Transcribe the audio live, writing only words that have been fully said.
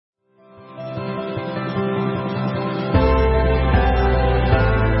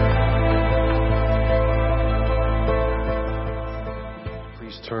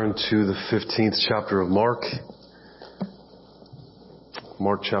turn to the 15th chapter of Mark.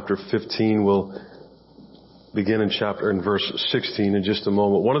 Mark chapter 15 will begin in verse 16 in just a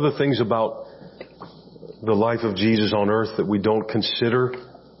moment. One of the things about the life of Jesus on earth that we don't consider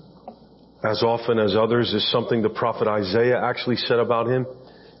as often as others is something the prophet Isaiah actually said about him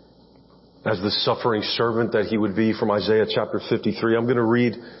as the suffering servant that he would be, from Isaiah chapter 53. I'm going to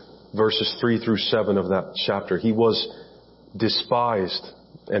read verses 3 through 7 of that chapter. He was despised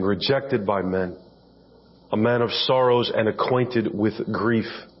and rejected by men, a man of sorrows and acquainted with grief.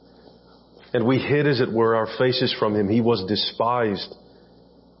 And we hid, as it were, our faces from him. He was despised,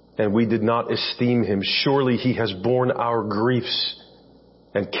 and we did not esteem him. Surely he has borne our griefs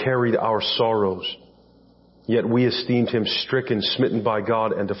and carried our sorrows. Yet we esteemed him stricken, smitten by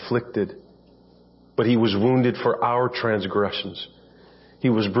God, and afflicted. But he was wounded for our transgressions. He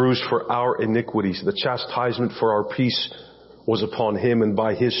was bruised for our iniquities. The chastisement for our peace was upon him, and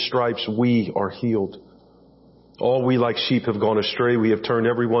by his stripes we are healed. All we like sheep have gone astray. We have turned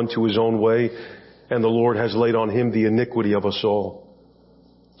everyone to his own way, and the Lord has laid on him the iniquity of us all.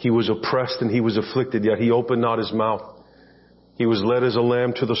 He was oppressed and he was afflicted, yet he opened not his mouth. He was led as a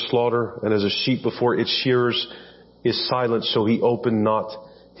lamb to the slaughter, and as a sheep before its shearers is silent, so he opened not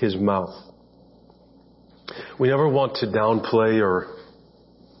his mouth. We never want to downplay or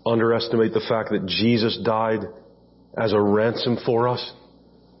underestimate the fact that Jesus died as a ransom for us,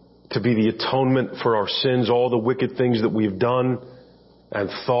 to be the atonement for our sins, all the wicked things that we've done and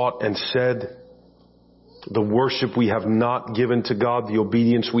thought and said, the worship we have not given to God, the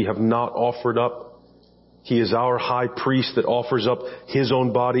obedience we have not offered up. He is our high priest that offers up his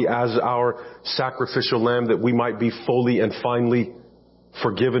own body as our sacrificial lamb that we might be fully and finally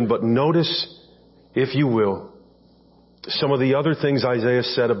forgiven. But notice, if you will, some of the other things Isaiah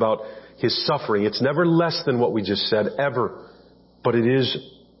said about his suffering. It's never less than what we just said, ever, but it is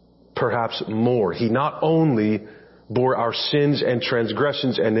perhaps more. He not only bore our sins and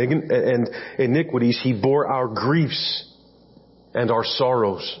transgressions and iniquities, he bore our griefs and our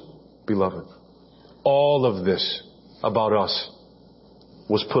sorrows, beloved. All of this about us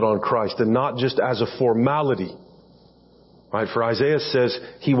was put on Christ, and not just as a formality. Right? For Isaiah says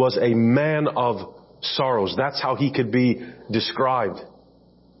he was a man of sorrows. That's how he could be described.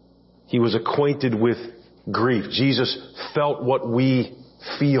 He was acquainted with grief. Jesus felt what we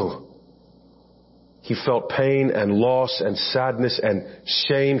feel. He felt pain and loss and sadness and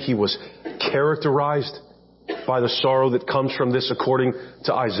shame. He was characterized by the sorrow that comes from this, according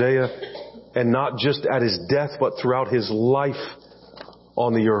to Isaiah, and not just at his death, but throughout his life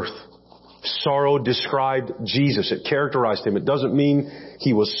on the earth. Sorrow described Jesus. It characterized him. It doesn't mean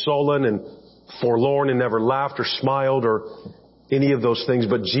he was sullen and forlorn and never laughed or smiled or any of those things,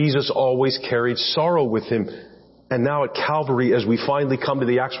 but Jesus always carried sorrow with him. And now at Calvary, as we finally come to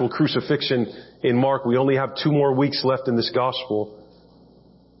the actual crucifixion in Mark, we only have 2 more weeks left in this gospel.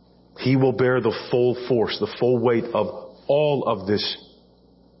 He will bear the full force, the full weight of all of this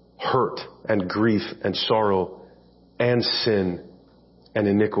hurt and grief and sorrow and sin and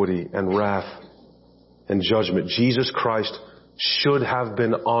iniquity and wrath and judgment. Jesus Christ should have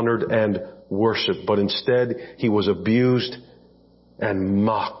been honored and worshiped, but instead he was abused and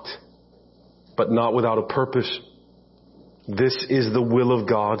mocked, but not without a purpose. This is the will of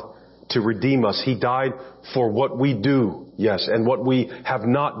God, to redeem us. He died for what we do, yes, and what we have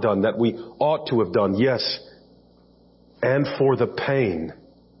not done, that we ought to have done, yes, and for the pain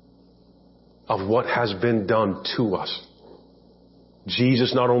of what has been done to us.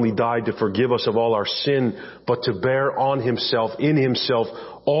 Jesus not only died to forgive us of all our sin, but to bear on himself, in himself,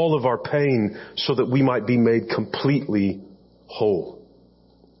 all of our pain, so that we might be made completely whole.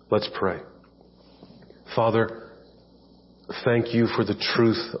 Let's pray. Father, thank you for the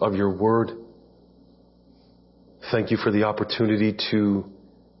truth of your word. Thank you for the opportunity to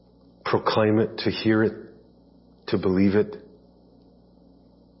proclaim it, to hear it, to believe it.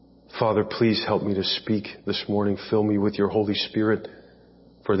 Father, please help me to speak this morning. Fill me with your Holy Spirit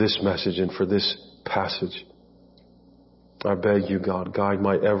for this message and for this passage. I beg you, God, guide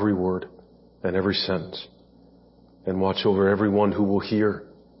my every word and every sentence, and watch over everyone who will hear.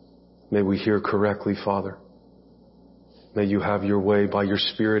 May we hear correctly, Father. May you have your way by your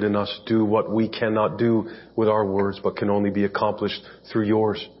Spirit in us. Do what we cannot do with our words, but can only be accomplished through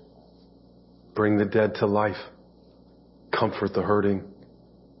yours. Bring the dead to life. Comfort the hurting.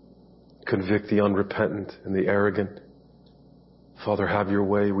 Convict the unrepentant and the arrogant. Father, have your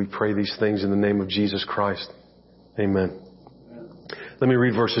way. We pray these things in the name of Jesus Christ. Amen. Let me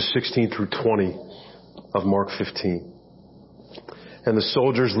read verses 16 through 20 of Mark 15. And the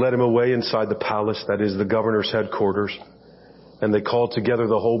soldiers led him away inside the palace, that is the governor's headquarters. And they called together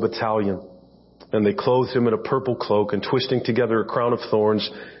the whole battalion. And they clothed him in a purple cloak, and twisting together a crown of thorns,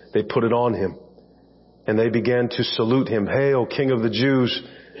 they put it on him. And they began to salute him, "Hail, King of the Jews!"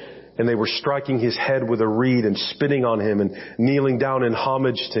 And they were striking his head with a reed and spitting on him and kneeling down in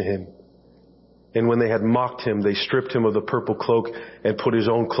homage to him. And when they had mocked him, they stripped him of the purple cloak and put his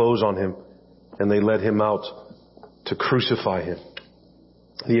own clothes on him. And they led him out to crucify him.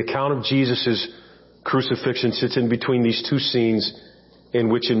 The account of Jesus' crucifixion sits in between these two scenes in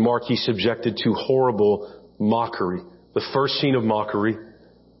which in Mark he's subjected to horrible mockery. The first scene of mockery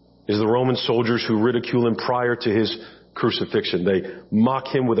is the Roman soldiers who ridicule him prior to his crucifixion. They mock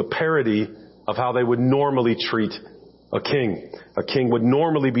him with a parody of how they would normally treat a king. A king would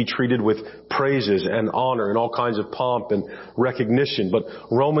normally be treated with praises and honor and all kinds of pomp and recognition. But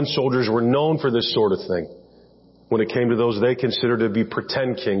Roman soldiers were known for this sort of thing. When it came to those they considered to be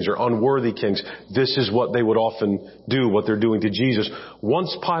pretend kings or unworthy kings, this is what they would often do, what they're doing to Jesus.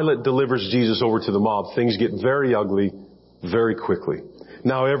 Once Pilate delivers Jesus over to the mob, things get very ugly very quickly.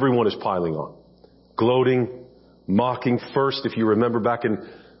 Now everyone is piling on, gloating, mocking. First, if you remember back in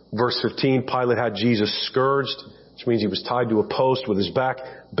verse 15, Pilate had Jesus scourged, which means he was tied to a post with his back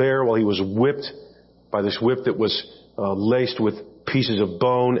bare while he was whipped by this whip that was laced with pieces of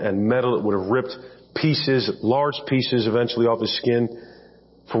bone and metal. It would have ripped pieces, large pieces eventually off his skin.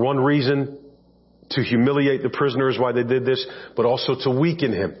 For one reason, to humiliate the prisoner is why they did this, but also to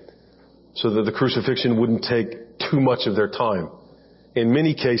weaken him so that the crucifixion wouldn't take too much of their time. In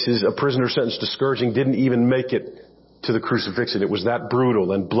many cases, a prisoner sentenced to scourging didn't even make it to the crucifixion. It was that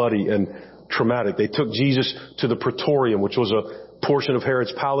brutal and bloody and traumatic. They took Jesus to the Praetorium, which was a portion of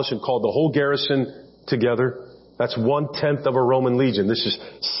Herod's palace, and called the whole garrison together. That's 1/10 of a Roman legion. This is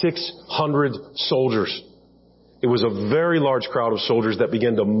 600 soldiers. It was a very large crowd of soldiers that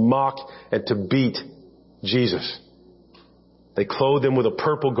began to mock and to beat Jesus. They clothed him with a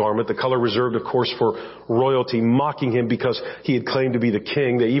purple garment, the color reserved, of course, for royalty, mocking him because he had claimed to be the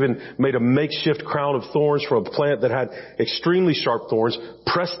king. They even made a makeshift crown of thorns from a plant that had extremely sharp thorns,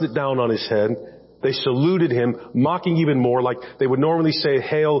 pressed it down on his head. They saluted him, mocking even more, like they would normally say,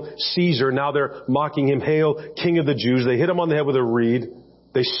 "Hail Caesar." Now they're mocking him, "Hail King of the Jews." They hit him on the head with a reed.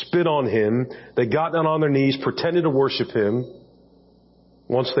 They spit on him. They got down on their knees, pretended to worship him.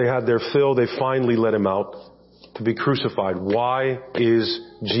 Once they had their fill, they finally let him out to be crucified. Why is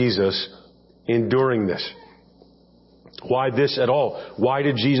Jesus enduring this? Why this at all? Why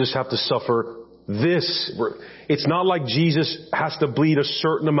did Jesus have to suffer this? It's not like Jesus has to bleed a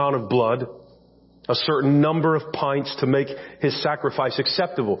certain amount of blood, a certain number of pints to make his sacrifice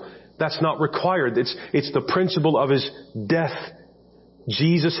acceptable. That's not required. It's the principle of his death.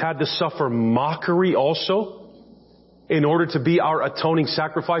 Jesus had to suffer mockery also in order to be our atoning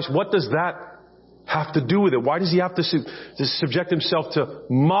sacrifice. What does that have to do with it? Why does he have to subject himself to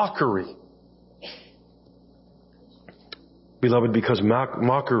mockery? Beloved, because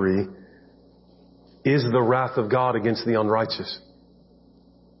mockery is the wrath of God against the unrighteous,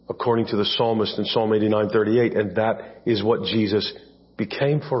 according to the psalmist in Psalm 89:38, and that is what Jesus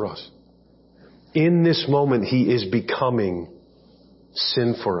became for us. In this moment, he is becoming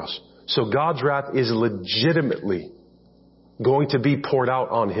sin for us. So God's wrath is legitimately going to be poured out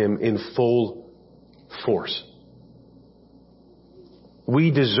on him in full force.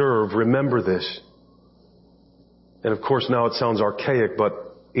 We deserve, remember this, and of course now it sounds archaic, but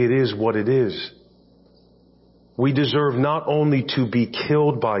it is what it is. We deserve not only to be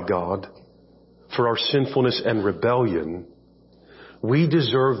killed by God for our sinfulness and rebellion, we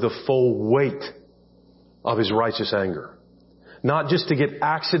deserve the full weight of his righteous anger. Not just to get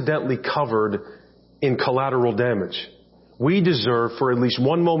accidentally covered in collateral damage. We deserve, for at least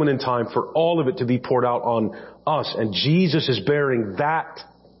one moment in time, for all of it to be poured out on us. And Jesus is bearing that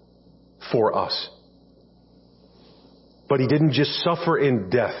for us. But he didn't just suffer in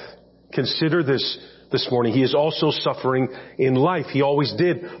death. Consider this morning. He is also suffering in life. He always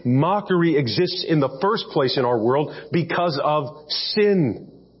did. Mockery exists in the first place in our world because of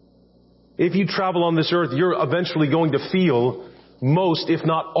sin. If you travel on this earth, you're eventually going to feel most, if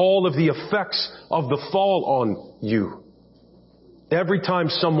not all, of the effects of the fall on you. Every time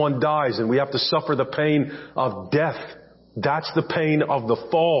someone dies and we have to suffer the pain of death, that's the pain of the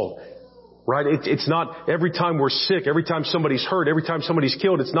fall. Right? It's not every time we're sick, every time somebody's hurt, every time somebody's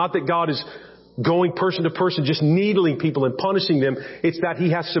killed. It's not that God is going person to person, just needling people and punishing them. It's that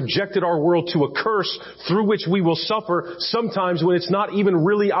he has subjected our world to a curse through which we will suffer sometimes when it's not even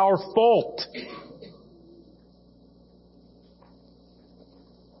really our fault.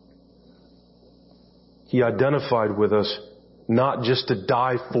 He identified with us not just to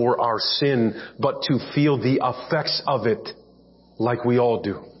die for our sin, but to feel the effects of it like we all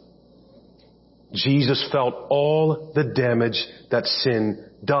do. Jesus felt all the damage that sin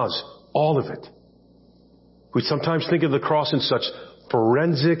does. All of it. We sometimes think of the cross in such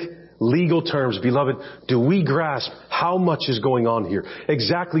forensic, legal terms. Beloved, do we grasp how much is going on here?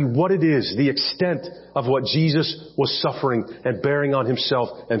 Exactly what it is, the extent of what Jesus was suffering and bearing on himself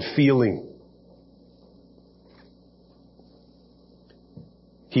and feeling.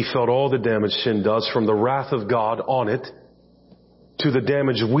 He felt all the damage sin does, from the wrath of God on it to the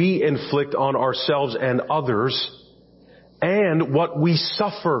damage we inflict on ourselves and others, and what we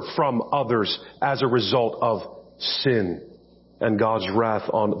suffer from others as a result of sin and God's wrath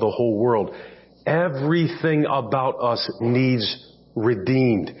on the whole world. Everything about us needs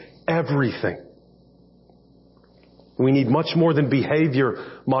redeemed. Everything. We need much more than behavior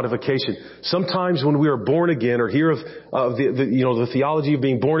modification. Sometimes when we are born again or hear of the theology of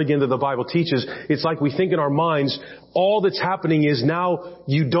being born again that the Bible teaches, it's like we think in our minds, all that's happening is now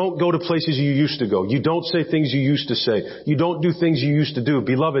you don't go to places you used to go. You don't say things you used to say. You don't do things you used to do.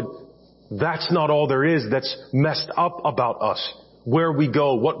 Beloved, that's not all there is that's messed up about us. Where we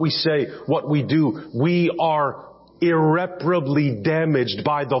go, what we say, what we do. We are irreparably damaged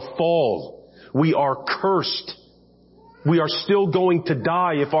by the fall. We are cursed. We are still going to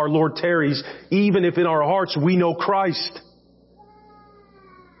die if our Lord tarries, even if in our hearts we know Christ.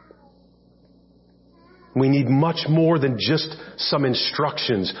 We need much more than just some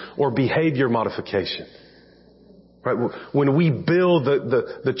instructions or behavior modification. Right? When we build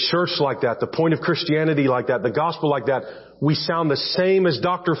the church like that, the point of Christianity like that, the gospel like that, we sound the same as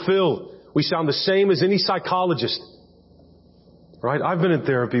Dr. Phil. We sound the same as any psychologist. Right? I've been in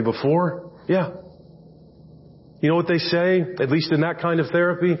therapy before. Yeah. You know what they say, at least in that kind of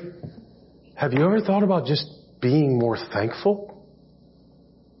therapy? Have you ever thought about just being more thankful?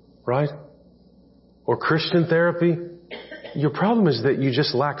 Right? Or Christian therapy? Your problem is that you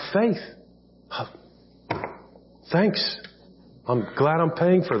just lack faith. Thanks. I'm glad I'm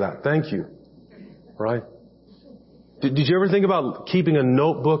paying for that. Thank you. Right? Did you ever think about keeping a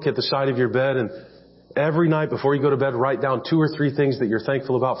notebook at the side of your bed and every night before you go to bed write down 2 or 3 things that you're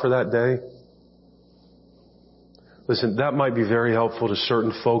thankful about for that day? Listen, that might be very helpful to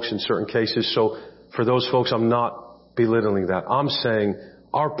certain folks in certain cases. So for those folks, I'm not belittling that. I'm saying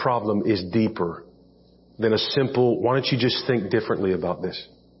our problem is deeper than a simple, why don't you just think differently about this?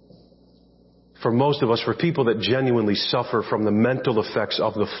 For most of us, for people that genuinely suffer from the mental effects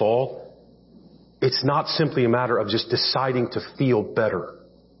of the fall, it's not simply a matter of just deciding to feel better.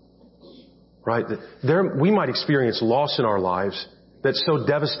 Right? We might experience loss in our lives that so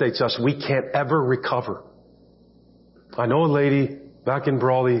devastates us we can't ever recover. I know a lady back in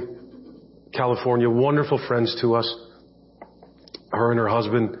Brawley, California, wonderful friends to us. Her and her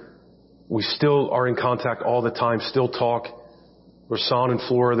husband, we still are in contact all the time, still talk. Rasan and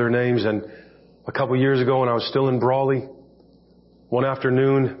Flora are their names. And a couple of years ago when I was still in Brawley, one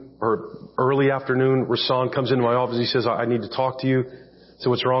afternoon or early afternoon, Rasan comes into my office. He says, I need to talk to you. So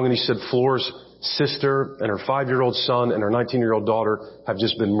what's wrong? And he said, Flora's sister and her 5-year-old son and her 19-year-old daughter have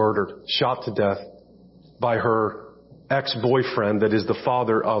just been murdered, shot to death by her ex-boyfriend that is the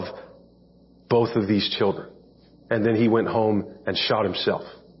father of both of these children. And then he went home and shot himself,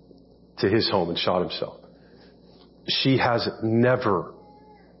 to his home and shot himself. She has never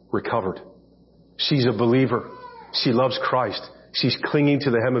recovered. She's a believer. She loves Christ. She's clinging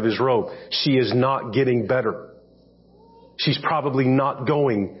to the hem of his robe. She is not getting better. She's probably not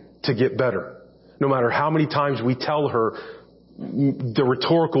going to get better. No matter how many times we tell her the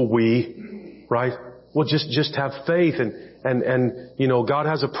rhetorical we, right? Well, just have faith and God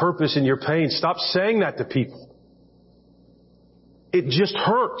has a purpose in your pain. Stop saying that to people. It just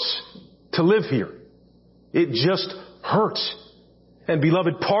hurts to live here. It just hurts. And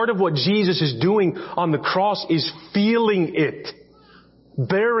beloved, part of what Jesus is doing on the cross is feeling it.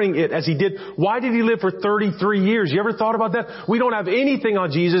 Bearing it as he did. Why did he live for 33 years? You ever thought about that? We don't have anything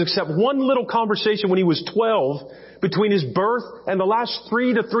on Jesus except one little conversation when he was 12 between his birth and the last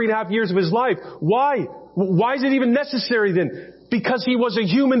 3 to 3.5 years of his life. Why? Why is it even necessary then? Because he was a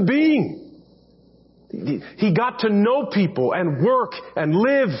human being. He got to know people and work and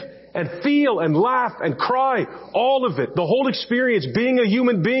live and feel and laugh and cry. All of it. The whole experience, being a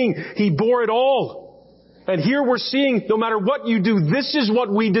human being, he bore it all. And here we're seeing, no matter what you do, this is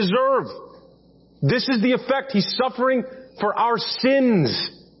what we deserve. This is the effect. He's suffering for our sins.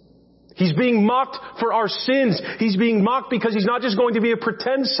 He's being mocked for our sins. He's being mocked because he's not just going to be a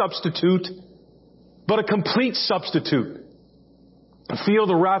pretend substitute, but a complete substitute. Feel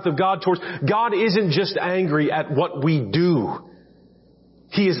the wrath of God towards... God isn't just angry at what we do.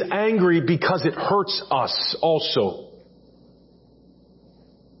 He is angry because it hurts us also.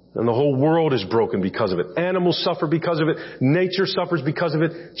 And the whole world is broken because of it. Animals suffer because of it. Nature suffers because of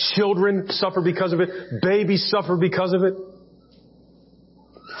it. Children suffer because of it. Babies suffer because of it.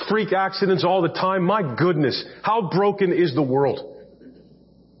 Freak accidents all the time. My goodness, how broken is the world?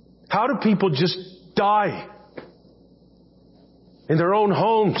 How do people just die in their own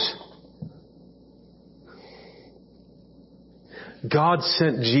homes? God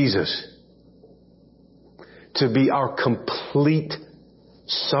sent Jesus to be our complete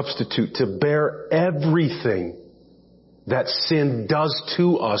substitute, to bear everything that sin does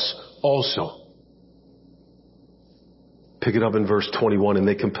to us also. Pick it up in verse 21. And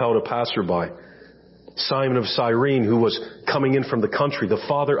they compelled a passerby, Simon of Cyrene, who was coming in from the country, the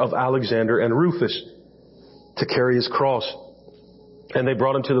father of Alexander and Rufus, to carry his cross. And they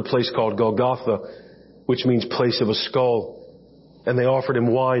brought him to the place called Golgotha, which means place of a skull. And they offered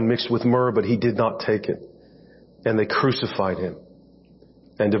him wine mixed with myrrh, but he did not take it. And they crucified him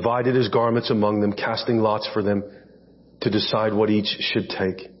and divided his garments among them, casting lots for them to decide what each should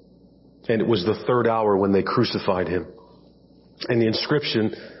take. And it was the third hour when they crucified him. And the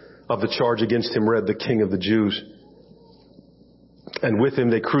inscription of the charge against him read, "The King of the Jews." And with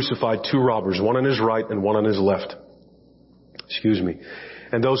him they crucified two robbers, one on his right and one on his left.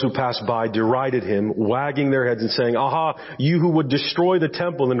 And those who passed by derided him, wagging their heads and saying, "Aha, you who would destroy the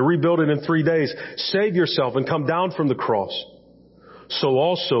temple and rebuild it in 3 days, save yourself and come down from the cross." So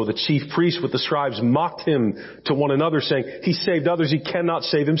also the chief priests with the scribes mocked him to one another, saying, "He saved others, he cannot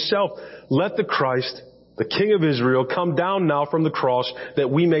save himself. Let the Christ, the King of Israel, come down now from the cross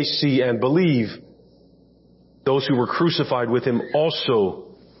that we may see and believe." Those who were crucified with him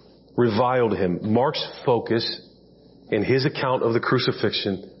also reviled him. Mark's focus in his account of the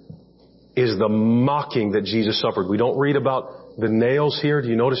crucifixion is the mocking that Jesus suffered. We don't read about the nails here. Do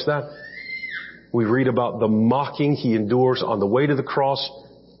you notice that? We read about the mocking he endures on the way to the cross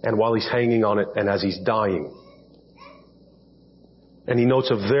and while he's hanging on it and as he's dying. And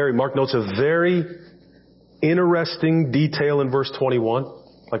Mark notes a very interesting detail in verse 21.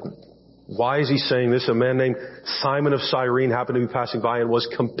 Like, why is he saying this? A man named Simon of Cyrene happened to be passing by and was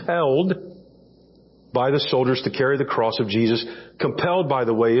compelled by the soldiers to carry the cross of Jesus. Compelled, by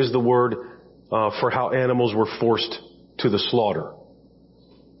the way, is the word for how animals were forced to the slaughter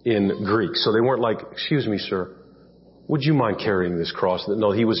in Greek. So they weren't like, "Excuse me, sir, would you mind carrying this cross?"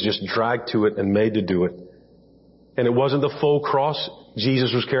 No, he was just dragged to it and made to do it. And it wasn't the full cross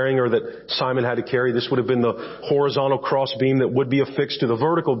Jesus was carrying or that Simon had to carry. This would have been the horizontal cross beam that would be affixed to the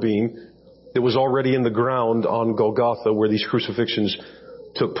vertical beam that was already in the ground on Golgotha where these crucifixions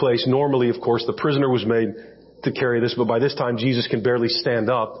took place. Normally, of course, the prisoner was made to carry this, but by this time Jesus can barely stand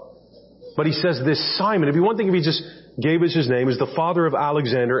up. But he says this Simon, it'd be one thing if he just gave us his name, is the father of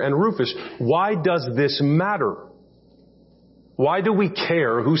Alexander and Rufus. Why does this matter? Why do we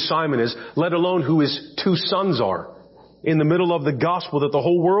care who Simon is, let alone who his two sons are, in the middle of the gospel that the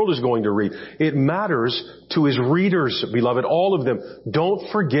whole world is going to read? It matters to his readers, beloved, all of them. Don't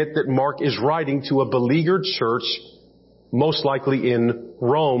forget that Mark is writing to a beleaguered church, most likely in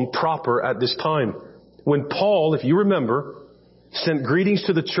Rome proper at this time. When Paul, if you remember, sent greetings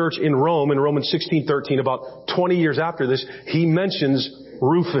to the church in Rome in Romans 16:13, about 20 years after this, he mentions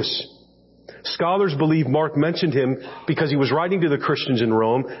Rufus. Scholars believe Mark mentioned him because he was writing to the Christians in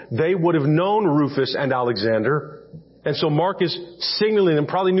Rome. They would have known Rufus and Alexander. And so Mark is signaling them,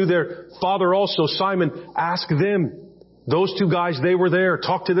 probably knew their father also, Simon. Ask them. Those two guys, they were there.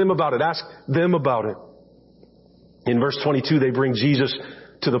 Talk to them about it. Ask them about it. In verse 22, they bring Jesus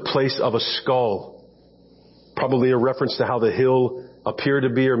to the place of a skull. Probably a reference to how the hill appeared to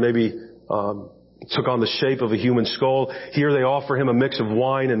be, or maybe took on the shape of a human skull. Here they offer him a mix of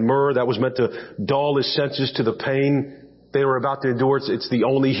wine and myrrh that was meant to dull his senses to the pain they were about to endure. It's the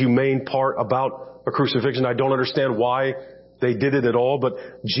only humane part about a crucifixion. I don't understand why they did it at all, but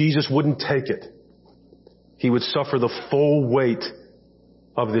Jesus wouldn't take it. He would suffer the full weight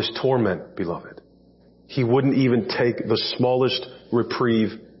of this torment, beloved. He wouldn't even take the smallest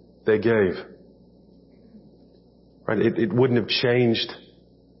reprieve they gave. Right? It wouldn't have changed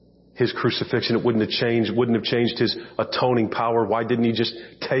his crucifixion. It wouldn't have changed his atoning power. Why didn't he just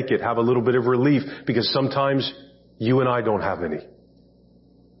take it, have a little bit of relief? Because sometimes you and I don't have any.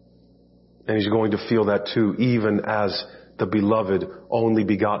 And he's going to feel that too, even as the beloved, only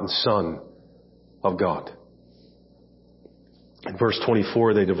begotten Son of God. In verse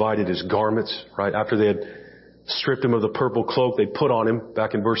 24, they divided his garments, right? After they had stripped him of the purple cloak, they put on him,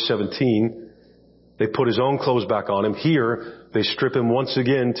 back in verse 17, they put his own clothes back on him. Here, they strip him once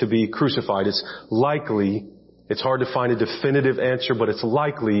again to be crucified. It's likely, it's hard to find a definitive answer, but it's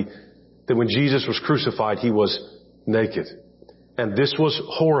likely that when Jesus was crucified, he was naked. And this was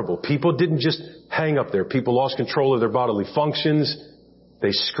horrible. People didn't just hang up there. People lost control of their bodily functions. They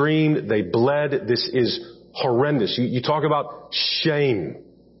screamed. They bled. This is horrendous. You talk about shame.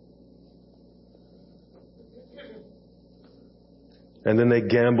 And then they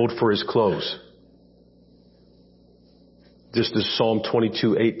gambled for his clothes. Just as Psalm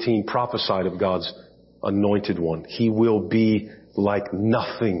 22:18 prophesied of God's anointed one. He will be like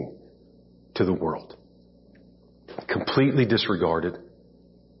nothing to the world. Completely disregarded,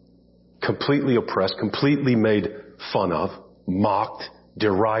 completely oppressed, completely made fun of, mocked,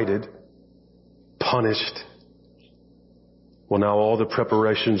 derided, punished. Well, now all the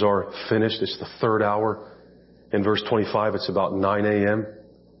preparations are finished. It's the third hour. In verse 25, it's about 9 a.m.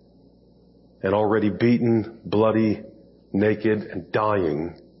 And already beaten, bloody, naked, and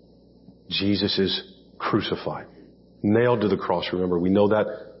dying, Jesus is crucified. Nailed to the cross, remember. We know that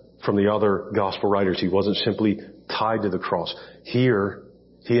from the other gospel writers. He wasn't simply tied to the cross. Here,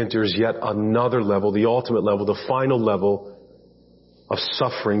 he enters yet another level, the ultimate level, the final level of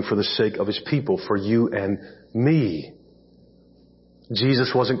suffering for the sake of his people, for you and me.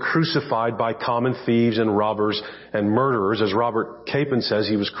 Jesus wasn't crucified by common thieves and robbers and murderers. As Robert Capon says,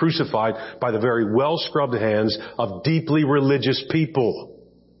 he was crucified by the very well-scrubbed hands of deeply religious people.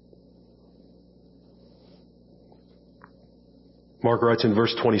 Mark writes in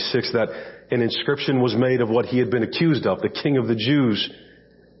verse 26 that an inscription was made of what he had been accused of, the King of the Jews.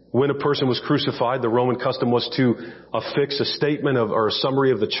 When a person was crucified, the Roman custom was to affix a statement or a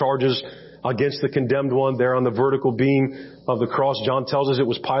summary of the charges against the condemned one there on the vertical beam of the cross. John tells us it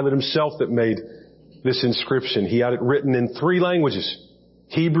was Pilate himself that made this inscription. He had it written in 3 languages,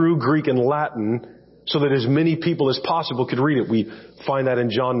 Hebrew, Greek, and Latin, so that as many people as possible could read it. We find that in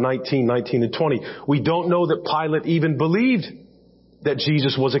John 19 and 20. We don't know that Pilate even believed that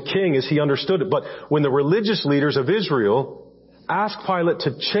Jesus was a king as he understood it. But when the religious leaders of Israel asked Pilate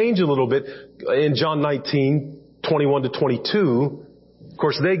to change a little bit in John 19:21 to 22, of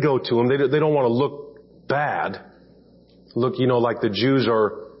course they go to him. They don't want to look bad. Look, like the Jews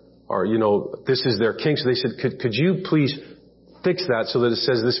are, this is their king. So they said, could you please fix that so that it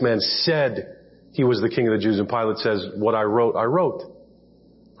says this man said he was the king of the Jews? And Pilate says, what I wrote.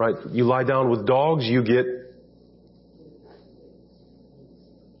 Right? You lie down with dogs, you get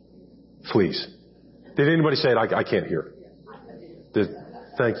fleas. Did anybody say it? I can't hear.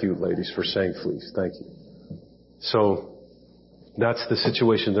 Thank you, ladies, for saying fleas. Thank you. So, that's the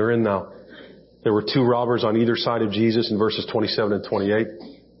situation they're in now. There were 2 robbers on either side of Jesus in verses 27 and 28,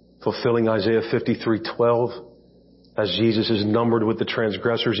 fulfilling Isaiah 53:12. As Jesus is numbered with the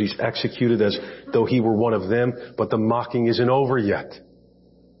transgressors, he's executed as though he were one of them, but the mocking isn't over yet.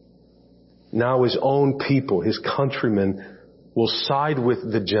 Now his own people, his countrymen, will side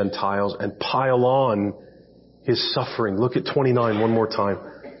with the Gentiles and pile on his suffering. Look at 29 one more time.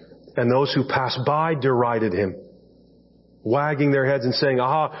 And those who passed by derided him, wagging their heads and saying,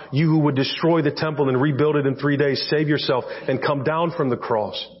 aha, you who would destroy the temple and rebuild it in 3 days, save yourself and come down from the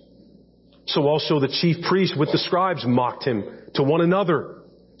cross. So also the chief priests with the scribes mocked him to one another,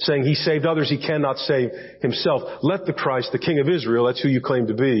 saying, he saved others, he cannot save himself. Let the Christ, the King of Israel, that's who you claim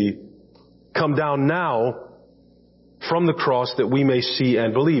to be, come down now from the cross that we may see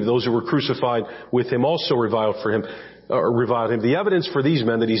and believe. Those who were crucified with him also reviled him. The evidence for these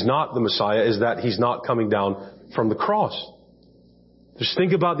men that he's not the Messiah is that he's not coming down from the cross. Just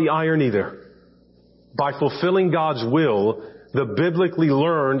think about the irony there. By fulfilling God's will, the biblically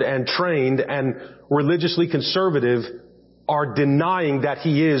learned and trained and religiously conservative are denying that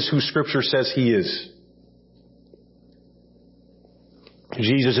he is who Scripture says he is.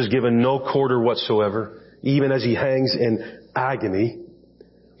 Jesus is given no quarter whatsoever, even as he hangs in agony.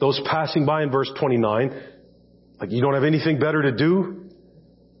 Those passing by in verse 29, like, you don't have anything better to do?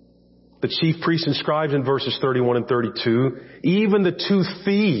 The chief priests and scribes in verses 31 and 32, even the 2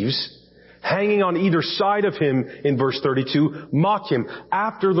 thieves hanging on either side of him in verse 32, mock him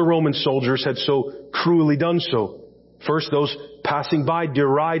after the Roman soldiers had so cruelly done so. First, those passing by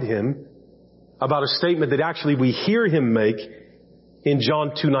deride him about a statement that actually we hear him make in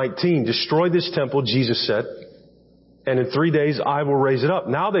John 2:19. Destroy this temple, Jesus said, and in 3 days I will raise it up.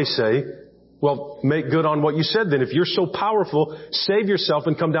 Now they say, well, make good on what you said then. If you're so powerful, save yourself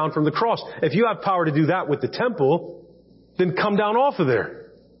and come down from the cross. If you have power to do that with the temple, then come down off of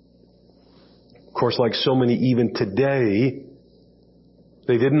there. Of course, like so many even today,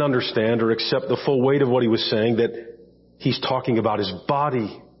 they didn't understand or accept the full weight of what he was saying, that he's talking about his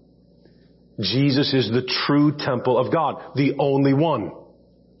body. Jesus is the true temple of God, the only one.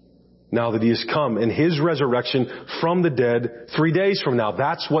 now that he has come, and his resurrection from the dead 3 days from now.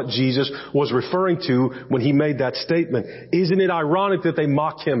 That's what Jesus was referring to when he made that statement. Isn't it ironic that they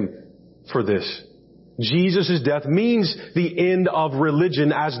mock him for this? Jesus' death means the end of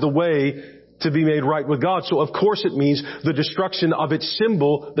religion as the way to be made right with God. So of course it means the destruction of its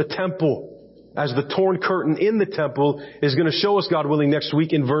symbol, the temple. As the torn curtain in the temple is going to show us, God willing, next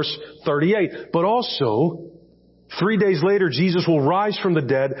week in verse 38. But also, 3 days later, Jesus will rise from the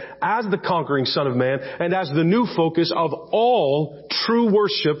dead as the conquering Son of Man and as the new focus of all true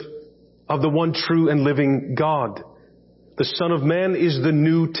worship of the one true and living God. The Son of Man is the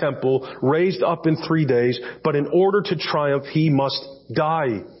new temple, raised up in 3 days, but in order to triumph, he must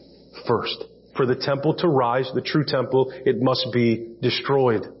die first. For the temple to rise, the true temple, it must be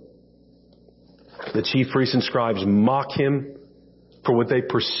destroyed. The chief priests and scribes mock him for what they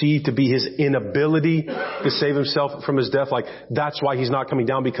perceive to be his inability to save himself from his death. Like, that's why he's not coming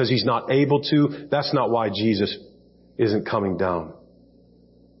down, because he's not able to. That's not why Jesus isn't coming down.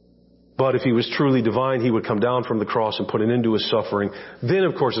 But if he was truly divine, he would come down from the cross and put an end to his suffering. Then,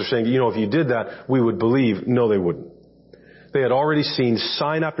 of course, they're saying, if you did that, we would believe. No, they wouldn't. They had already seen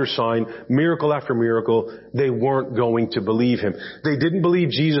sign after sign, miracle after miracle. They weren't going to believe him. They didn't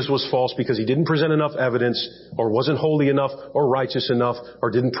believe Jesus was false because he didn't present enough evidence, or wasn't holy enough, or righteous enough,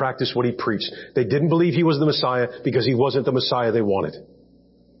 or didn't practice what he preached. They didn't believe he was the Messiah because he wasn't the Messiah they wanted.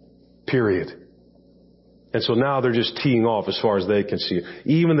 Period. And so now they're just teeing off as far as they can see it.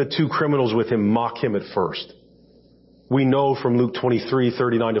 Even the two criminals with him mock him at first. We know from Luke 23,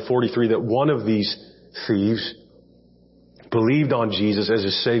 39 to 43 that one of these thieves believed on Jesus as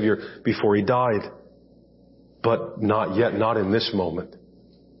his Savior before he died. But not yet, not in this moment.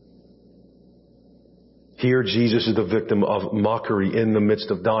 Here Jesus is the victim of mockery in the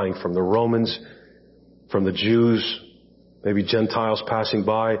midst of dying from the Romans, from the Jews, maybe Gentiles passing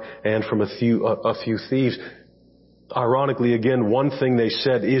by, and from a few thieves. Ironically, again, one thing they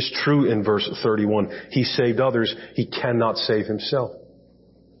said is true in verse 31. He saved others. He cannot save himself.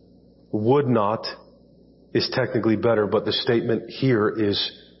 Would not is technically better, but the statement here is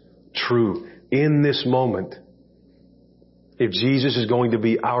true. In this moment, if Jesus is going to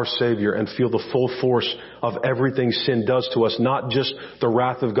be our Savior and feel the full force of everything sin does to us, not just the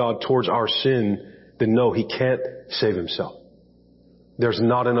wrath of God towards our sin, then no, he can't save himself. There's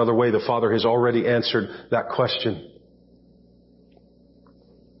not another way. The Father has already answered that question.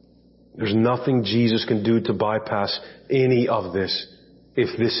 There's nothing Jesus can do to bypass any of this,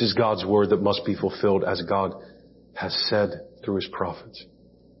 if this is God's word that must be fulfilled as God has said through his prophets.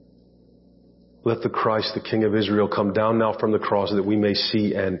 Let the Christ, the King of Israel, come down now from the cross that we may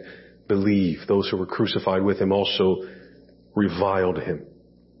see and believe. Those who were crucified with him also reviled him.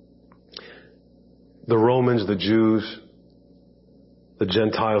 The Romans, the Jews, the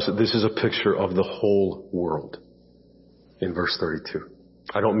Gentiles, this is a picture of the whole world in verse 32.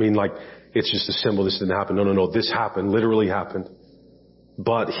 I don't mean like it's just a symbol, this didn't happen. No. This happened, literally happened.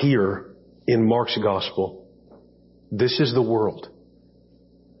 But here in Mark's gospel, this is the world.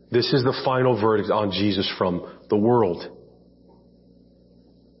 This is the final verdict on Jesus from the world.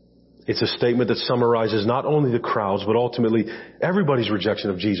 It's a statement that summarizes not only the crowds, but ultimately everybody's rejection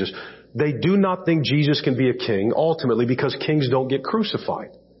of Jesus. They do not think Jesus can be a king, ultimately, because kings don't get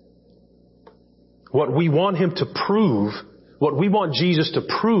crucified. What we want him to prove, what we want Jesus to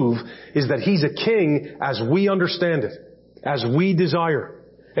prove, is that he's a king as we understand it, as we desire.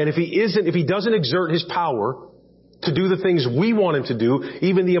 And if he doesn't exert his power to do the things we want him to do,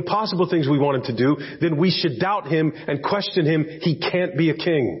 even the impossible things we want him to do, then we should doubt him and question him. He can't be a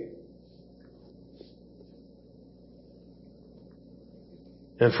king.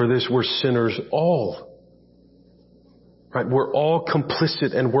 And for this, we're sinners all. Right? We're all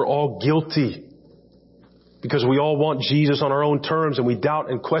complicit and we're all guilty. Because we all want Jesus on our own terms, and we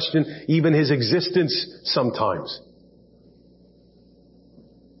doubt and question even his existence sometimes.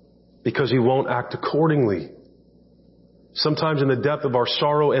 Because he won't act accordingly. Sometimes in the depth of our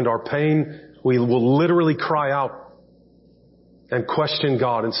sorrow and our pain, we will literally cry out and question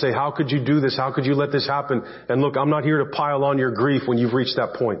God and say, how could you do this? How could you let this happen? And look, I'm not here to pile on your grief when you've reached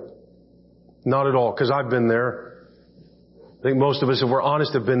that point. Not at all, because I've been there. I think most of us, if we're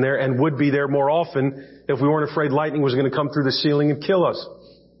honest, have been there and would be there more often if we weren't afraid lightning was going to come through the ceiling and kill us.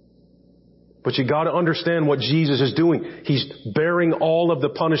 But you got to understand what Jesus is doing. He's bearing all of the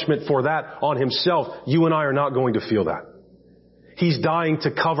punishment for that on himself. You and I are not going to feel that. He's dying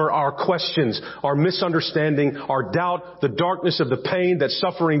to cover our questions, our misunderstanding, our doubt, the darkness of the pain that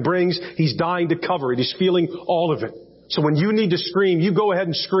suffering brings. He's dying to cover it. He's feeling all of it. So when you need to scream, you go ahead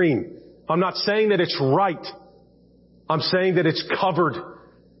and scream. I'm not saying that it's right. I'm saying that it's covered.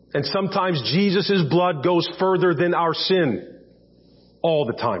 And sometimes Jesus' blood goes further than our sin. All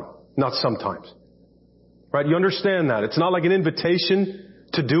the time. Not sometimes. Right? You understand that. It's not like an invitation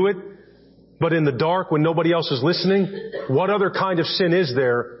to do it, but in the dark when nobody else is listening, what other kind of sin is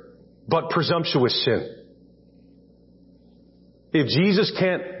there but presumptuous sin? If Jesus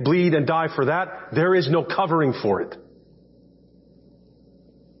can't bleed and die for that, there is no covering for it.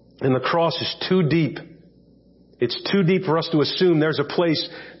 And the cross is too deep. It's too deep for us to assume there's a place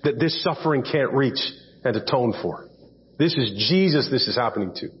that this suffering can't reach and atone for. This is Jesus this is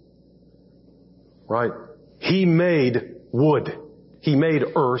happening to. Right? He made wood. He made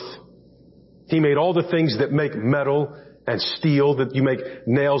earth. He made all the things that make metal and steel that you make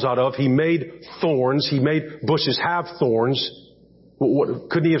nails out of. He made thorns. He made bushes have thorns.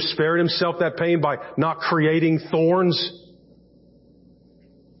 Couldn't he have spared himself that pain by not creating thorns?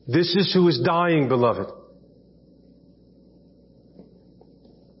 This is who is dying, beloved.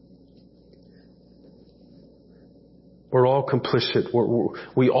 We're all complicit.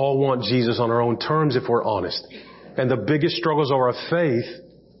 We all want Jesus on our own terms if we're honest. And the biggest struggles of our faith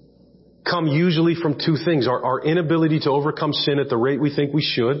come usually from two things. Our inability to overcome sin at the rate we think we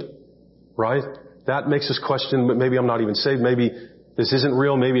should. Right? That makes us question, maybe I'm not even saved. Maybe this isn't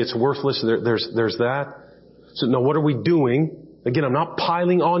real. Maybe it's worthless. There's that. So now what are we doing? Again, I'm not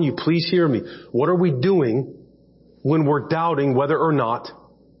piling on you. Please hear me. What are we doing when we're doubting whether or not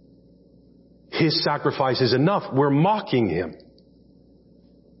His sacrifice is enough? We're mocking Him.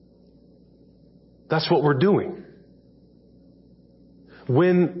 That's what we're doing.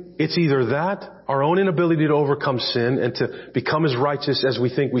 When it's either that, our own inability to overcome sin and to become as righteous as we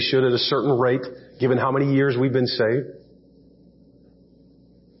think we should at a certain rate, given how many years we've been saved.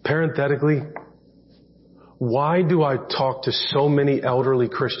 Parenthetically, why do I talk to so many elderly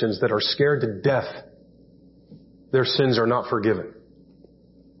Christians that are scared to death their sins are not forgiven?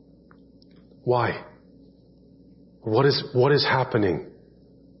 Why? What is happening?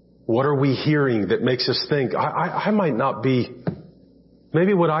 What are we hearing that makes us think, I might not be,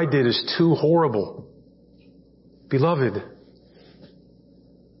 maybe what I did is too horrible. Beloved,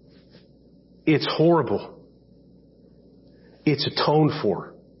 it's horrible. It's atoned for.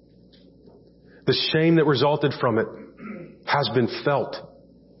 The shame that resulted from it has been felt.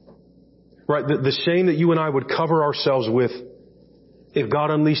 Right? The shame that you and I would cover ourselves with if God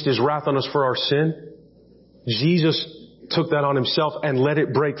unleashed His wrath on us for our sin, Jesus took that on Himself and let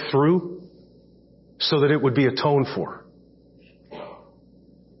it break through so that it would be atoned for.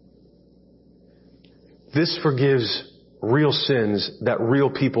 This forgives real sins that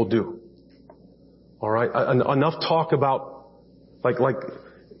real people do. Alright? Enough talk about, like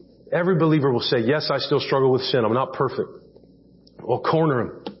every believer will say, yes, I still struggle with sin. I'm not perfect. Well, corner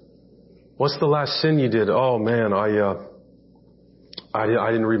him. What's the last sin you did? Oh man, I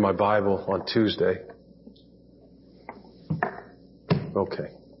didn't read my Bible on Tuesday. Okay.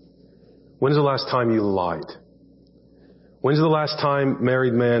 When's the last time you lied? When's the last time,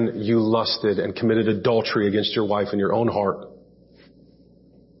 married man, you lusted and committed adultery against your wife in your own heart?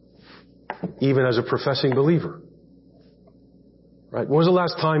 Even as a professing believer. Right? When was the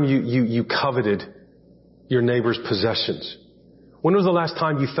last time you coveted your neighbor's possessions? When was the last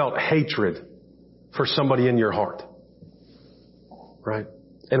time you felt hatred for somebody in your heart? Right?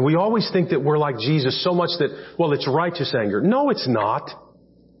 And we always think that we're like Jesus so much that, well, it's righteous anger. No, it's not.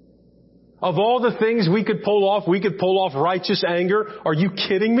 Of all the things we could pull off righteous anger. Are you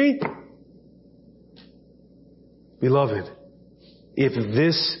kidding me? Beloved, if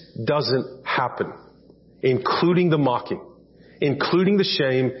this doesn't happen, including the mocking, including the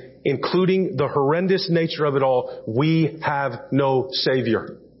shame, including the horrendous nature of it all, we have no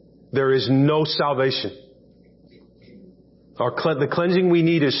Savior. There is no salvation. The cleansing we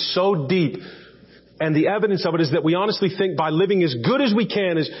need is so deep, and the evidence of it is that we honestly think by living as good as we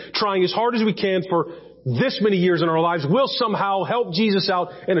can, as trying as hard as we can for this many years in our lives, we'll somehow help Jesus out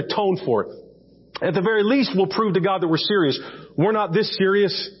and atone for it. At the very least, we'll prove to God that we're serious. We're not this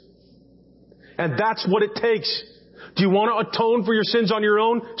serious. And that's what it takes. Do you want to atone for your sins on your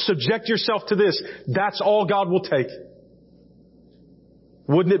own? Subject yourself to this. That's all God will take.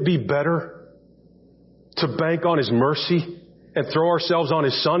 Wouldn't it be better to bank on His mercy and throw ourselves on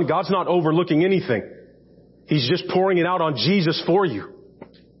His Son? God's not overlooking anything. He's just pouring it out on Jesus for you.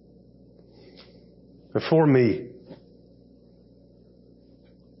 And for me.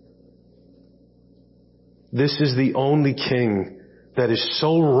 This is the only King that is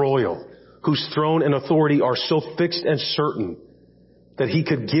so royal, whose throne and authority are so fixed and certain that He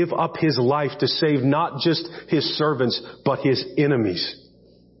could give up His life to save not just His servants, but His enemies.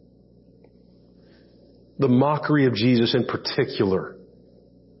 The mockery of Jesus in particular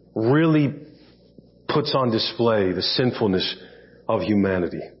really puts on display the sinfulness of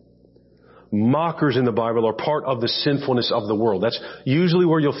humanity. Mockers in the Bible are part of the sinfulness of the world. That's usually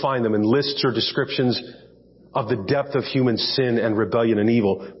where you'll find them, in lists or descriptions of the depth of human sin and rebellion and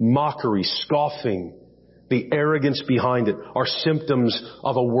evil. Mockery, scoffing, the arrogance behind it are symptoms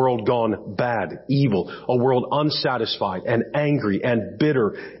of a world gone bad, evil, a world unsatisfied and angry and bitter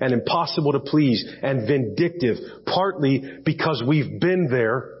and impossible to please and vindictive, partly because we've been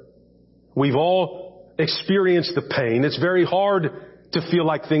there. We've all experienced the pain. It's very hard to feel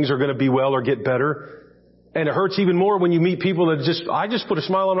like things are going to be well or get better. And it hurts even more when you meet people that I just put a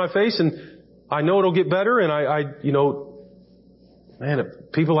smile on my face and I know it'll get better, and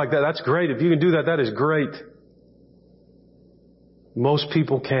people like that, that's great. If you can do that, that is great. Most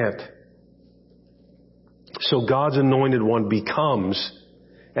people can't. So God's anointed one becomes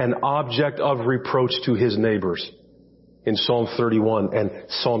an object of reproach to his neighbors in Psalm 31 and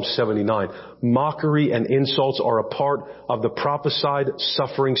Psalm 79. Mockery and insults are a part of the prophesied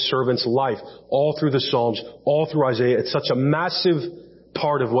suffering servant's life, all through the Psalms, all through Isaiah. It's such a massive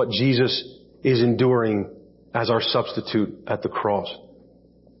part of what Jesus is enduring as our substitute at the cross.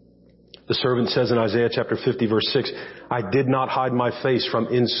 The servant says in Isaiah chapter 50 verse 6, I did not hide my face from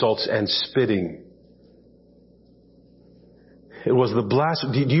insults and spitting. It was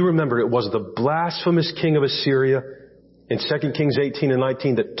do you remember it was the blasphemous king of Assyria in 2 Kings 18 and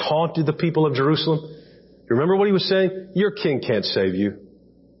 19 that taunted the people of Jerusalem? You remember what he was saying? Your king can't save you.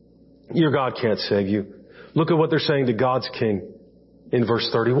 Your God can't save you. Look at what they're saying to God's king in verse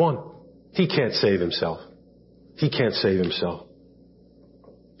 31. He can't save himself. He can't save himself.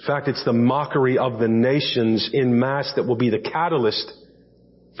 In fact, it's the mockery of the nations in mass that will be the catalyst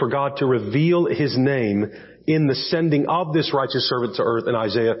for God to reveal his name in the sending of this righteous servant to earth in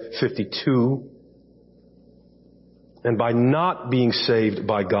Isaiah 52. And by not being saved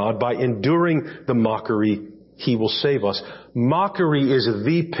by God, by enduring the mockery, he will save us. Mockery is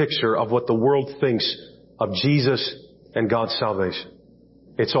the picture of what the world thinks of Jesus and God's salvation.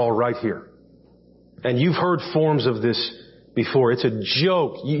 It's all right here. And you've heard forms of this before. It's a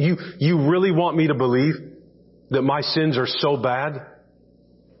joke. You really want me to believe that my sins are so bad,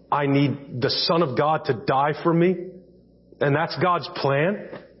 I need the Son of God to die for me? And that's God's plan?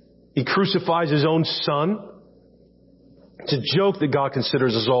 He crucifies his own Son? It's a joke that God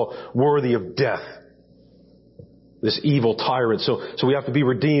considers us all worthy of death. This evil tyrant. So we have to be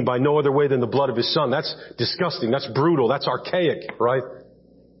redeemed by no other way than the blood of his Son. That's disgusting. That's brutal. That's archaic, right?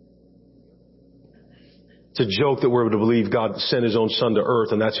 It's a joke that we're to believe God sent his own Son to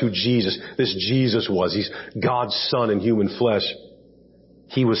earth, and that's who this Jesus was. He's God's Son in human flesh.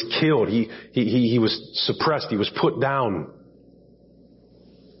 He was killed. He was suppressed. He was put down.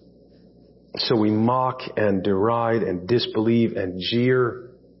 So we mock and deride and disbelieve and jeer.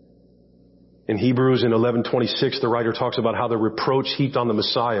 In Hebrews in 11:26, the writer talks about how the reproach heaped on the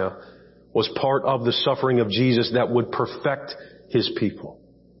Messiah was part of the suffering of Jesus that would perfect his people.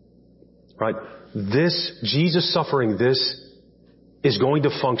 Right? Jesus suffering this is going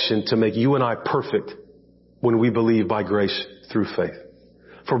to function to make you and I perfect when we believe by grace through faith.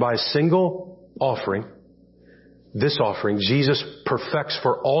 For by a single offering, this offering, Jesus perfects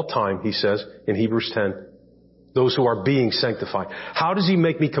for all time, he says in Hebrews 10, those who are being sanctified. How does he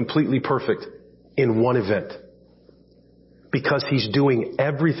make me completely perfect in one event? Because he's doing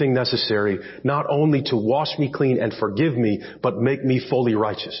everything necessary not only to wash me clean and forgive me, but make me fully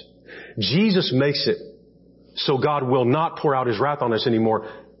righteous. Jesus makes it so God will not pour out his wrath on us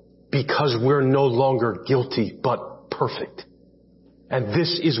anymore because we're no longer guilty but perfect. And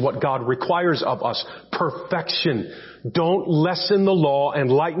this is what God requires of us. Perfection. Don't lessen the law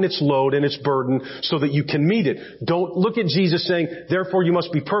and lighten its load and its burden so that you can meet it. Don't look at Jesus saying, therefore you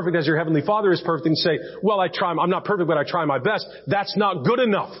must be perfect as your heavenly Father is perfect, and say, well, I'm not perfect, but I try my best. That's not good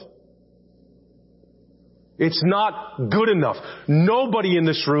enough. It's not good enough. Nobody in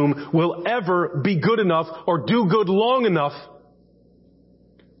this room will ever be good enough or do good long enough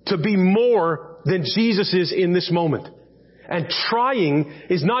to be more than Jesus is in this moment. And trying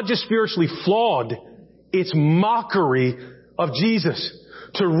is not just spiritually flawed, it's mockery of Jesus.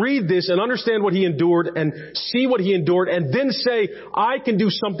 To read this and understand what he endured and see what he endured and then say, I can do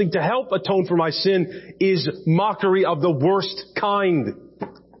something to help atone for my sin is mockery of the worst kind.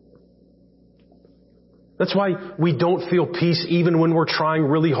 That's why we don't feel peace even when we're trying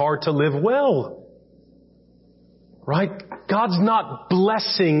really hard to live well. Right? God's not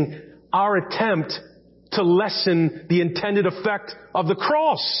blessing our attempt to lessen the intended effect of the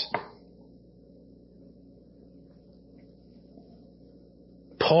cross.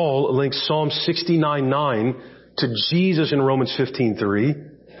 Paul links Psalm 69:9 to Jesus in Romans 15:3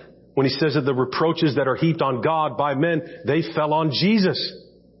 When he says that the reproaches that are heaped on God by men, they fell on Jesus.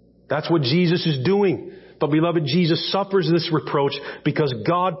 That's what Jesus is doing. But beloved, Jesus suffers this reproach because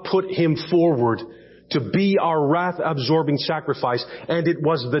God put him forward to be our wrath-absorbing sacrifice, and it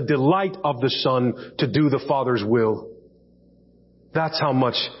was the delight of the Son to do the Father's will. That's how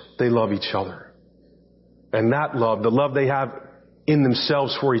much they love each other. And that love, the love they have in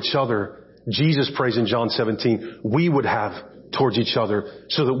themselves for each other, Jesus prays in John 17, we would have towards each other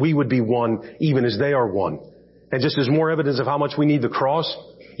so that we would be one even as they are one. And just as more evidence of how much we need the cross,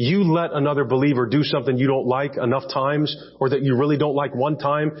 you let another believer do something you don't like enough times, or that you really don't like one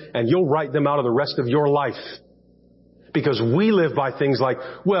time, and you'll write them out of the rest of your life. Because we live by things like,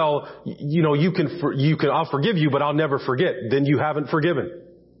 well, you know, I'll forgive you, but I'll never forget. Then you haven't forgiven.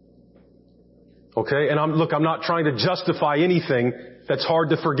 Okay? And I'm not trying to justify anything that's hard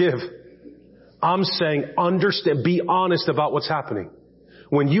to forgive. I'm saying understand, be honest about what's happening.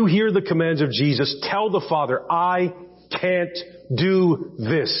 When you hear the commands of Jesus, tell the Father, I can't do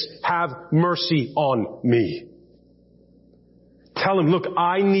this. Have mercy on me. Tell him, look,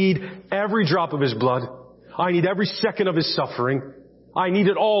 I need every drop of his blood. I need every second of his suffering. I need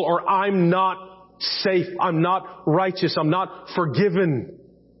it all, or I'm not safe. I'm not righteous. I'm not forgiven.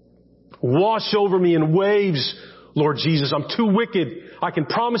 Wash over me in waves, Lord Jesus. I'm too wicked. I can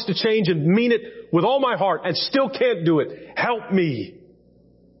promise to change and mean it with all my heart and still can't do it. Help me.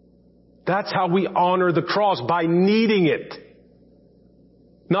 That's how we honor the cross, by needing it.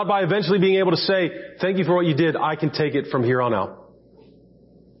 Not by eventually being able to say, thank you for what you did. I can take it from here on out.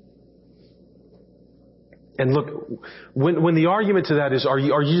 And look, when the argument to that is, are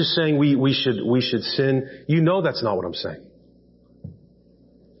you just saying we should sin? You know that's not what I'm saying.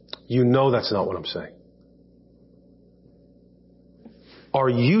 You know that's not what I'm saying. Are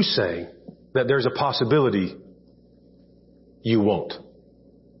you saying that there's a possibility you won't?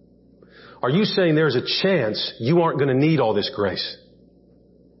 Are you saying there's a chance you aren't going to need all this grace?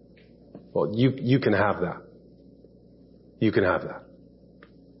 Well, you can have that. You can have that.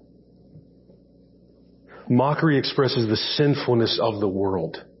 Mockery expresses the sinfulness of the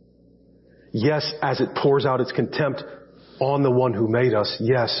world. Yes, as it pours out its contempt on the one who made us,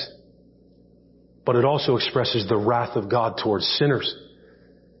 yes. But it also expresses the wrath of God towards sinners.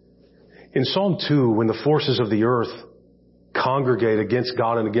 In Psalm 2, when the forces of the earth congregate against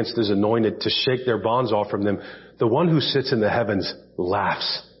God and against His anointed to shake their bonds off from them, the one who sits in the heavens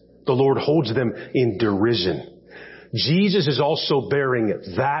laughs. The Lord holds them in derision. Jesus is also bearing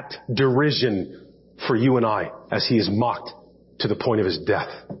that derision for you and I as He is mocked to the point of His death,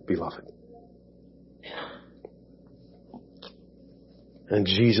 beloved. And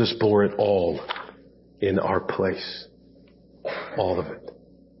Jesus bore it all in our place. All of it.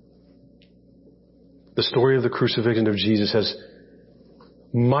 The story of the crucifixion of Jesus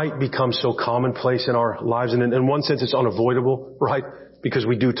might become so commonplace in our lives, and in one sense it's unavoidable, right? Because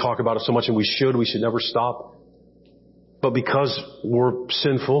we do talk about it so much, and we should never stop. But because we're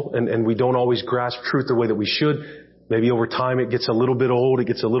sinful and we don't always grasp truth the way that we should, maybe over time it gets a little bit old, it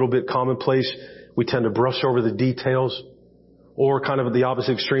gets a little bit commonplace. We tend to brush over the details. Or kind of the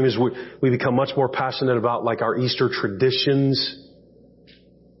opposite extreme is we become much more passionate about like our Easter traditions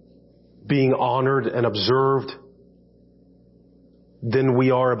being honored and observed than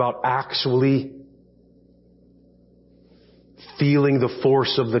we are about actually feeling the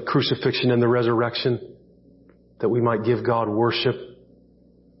force of the crucifixion and the resurrection, that we might give God worship.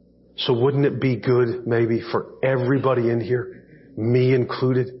 So wouldn't it be good maybe for everybody in here, me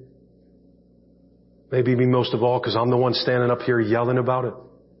included, maybe me most of all, because I'm the one standing up here yelling about it,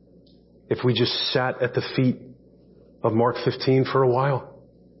 if we just sat at the feet of Mark 15 for a while?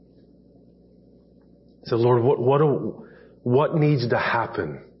 Say, Lord, what needs to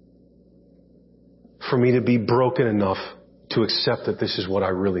happen for me to be broken enough to accept that this is what I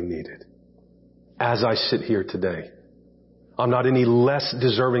really needed as I sit here today? I'm not any less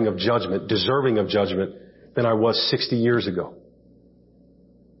deserving of judgment than I was 60 years ago.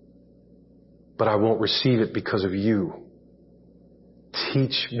 But I won't receive it because of you.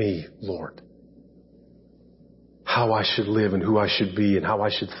 Teach me, Lord, how I should live and who I should be and how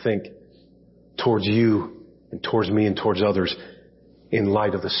I should think towards you and towards me and towards others in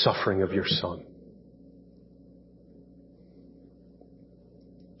light of the suffering of your Son.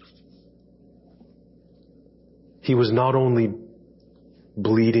 He was not only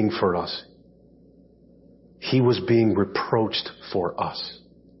bleeding for us, He was being reproached for us.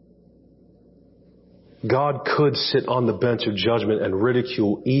 God could sit on the bench of judgment and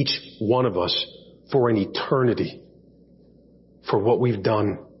ridicule each one of us for an eternity for what we've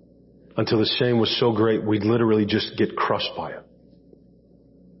done until the shame was so great we'd literally just get crushed by it.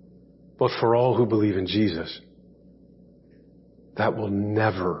 But for all who believe in Jesus, that will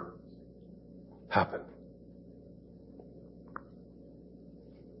never happen.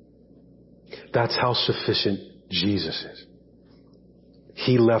 That's how sufficient Jesus is.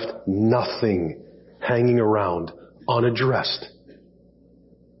 He left nothing hanging around unaddressed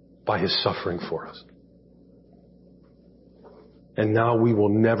by His suffering for us. And now we will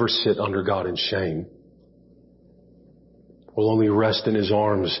never sit under God in shame. We'll only rest in His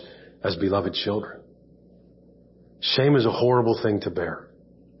arms as beloved children. Shame is a horrible thing to bear,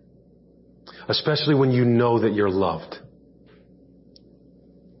 especially when you know that you're loved.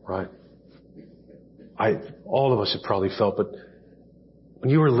 Right? All of us have probably felt, but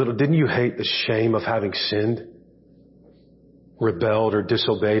when you were little, didn't you hate the shame of having sinned, rebelled or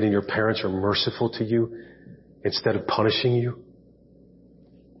disobeyed, and your parents are merciful to you instead of punishing you?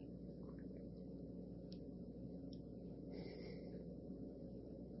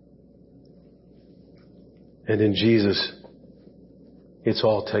 And in Jesus, it's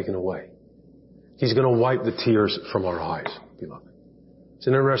all taken away. He's going to wipe the tears from our eyes, beloved. It's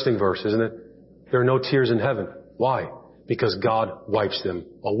an interesting verse, isn't it? There are no tears in heaven. Why? Because God wipes them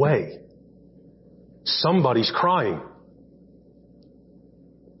away. Somebody's crying,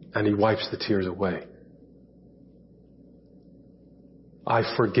 and He wipes the tears away. I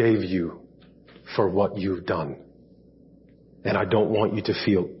forgave you for what you've done. And I don't want you to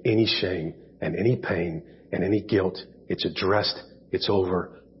feel any shame and any pain and any guilt. It's addressed. It's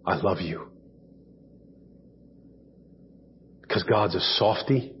over. I love you. Because God's a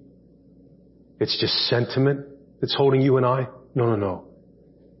softy. It's just sentiment that's holding you and I. No.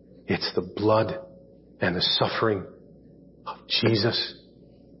 It's the blood and the suffering of Jesus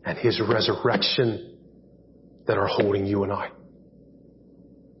and His resurrection that are holding you and I.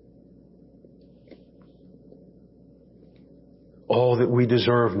 All that we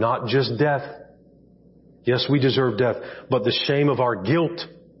deserve, not just death. Yes, we deserve death, but the shame of our guilt,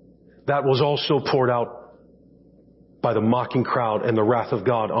 that was also poured out by the mocking crowd and the wrath of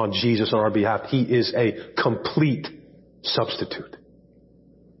God on Jesus on our behalf. He is a complete substitute.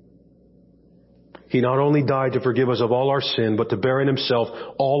 He not only died to forgive us of all our sin, but to bear in Himself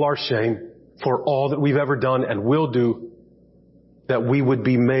all our shame for all that we've ever done and will do, that we would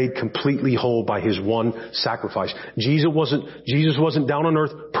be made completely whole by His one sacrifice. Jesus wasn't down on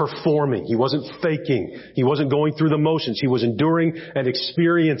earth performing. He wasn't faking. He wasn't going through the motions. He was enduring and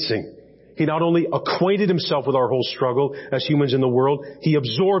experiencing. He not only acquainted Himself with our whole struggle as humans in the world, He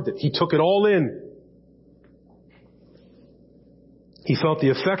absorbed it. He took it all in. He felt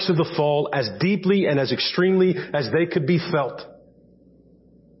the effects of the fall as deeply and as extremely as they could be felt.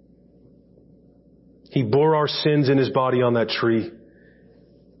 He bore our sins in His body on that tree,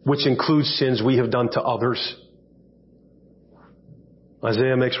 which includes sins we have done to others.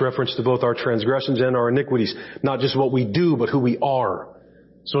 Isaiah makes reference to both our transgressions and our iniquities, not just what we do, but who we are.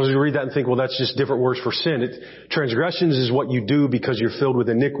 So as you read that and think, well, that's just different words for sin. Transgressions is what you do because you're filled with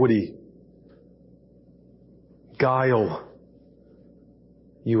iniquity, guile,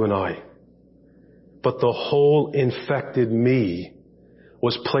 you and I. But the whole infected me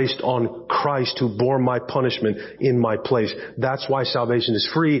was placed on Christ, who bore my punishment in my place. That's why salvation is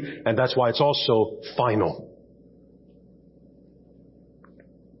free, and that's why it's also final.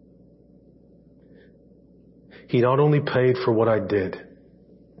 He not only paid for what I did,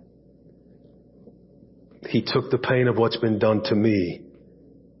 He took the pain of what's been done to me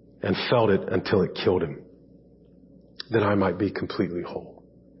and felt it until it killed Him, that I might be completely whole.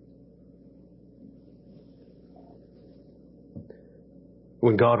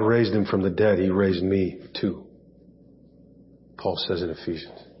 When God raised Him from the dead, He raised me too. Paul says in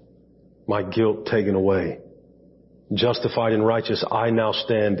Ephesians, my guilt taken away, justified and righteous, I now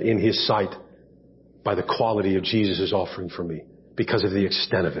stand in His sight by the quality of Jesus' offering for me, because of the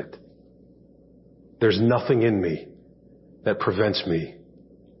extent of it. There's nothing in me that prevents me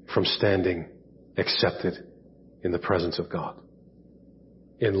from standing accepted in the presence of God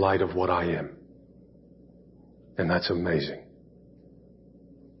in light of what I am. And that's amazing.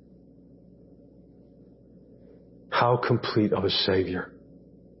 How complete of a Savior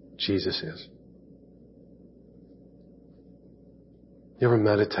Jesus is. You ever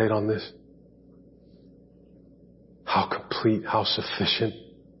meditate on this? How complete, how sufficient,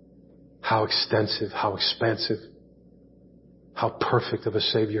 how extensive, how expansive, how perfect of a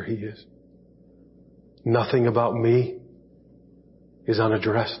Savior He is. Nothing about me is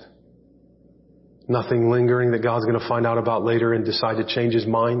unaddressed. Nothing lingering that God's going to find out about later and decide to change His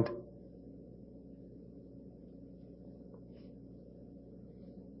mind.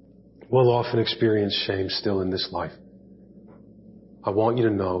 We'll often experience shame still in this life. I want you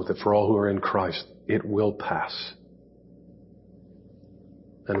to know that for all who are in Christ, it will pass.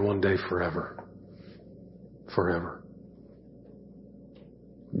 And one day forever. Forever.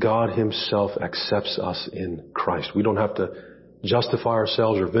 God Himself accepts us in Christ. We don't have to justify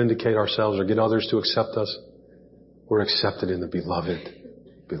ourselves or vindicate ourselves or get others to accept us. We're accepted in the beloved.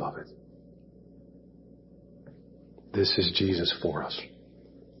 Beloved. This is Jesus for us.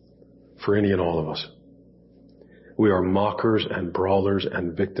 For any and all of us. We are mockers and brawlers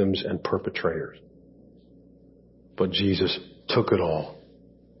and victims and perpetrators. But Jesus took it all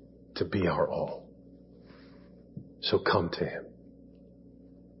to be our all. So come to Him.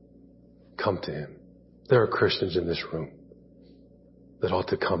 Come to Him. There are Christians in this room that ought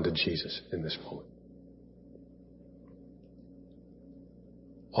to come to Jesus in this moment.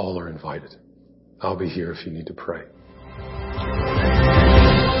 All are invited. I'll be here if you need to pray.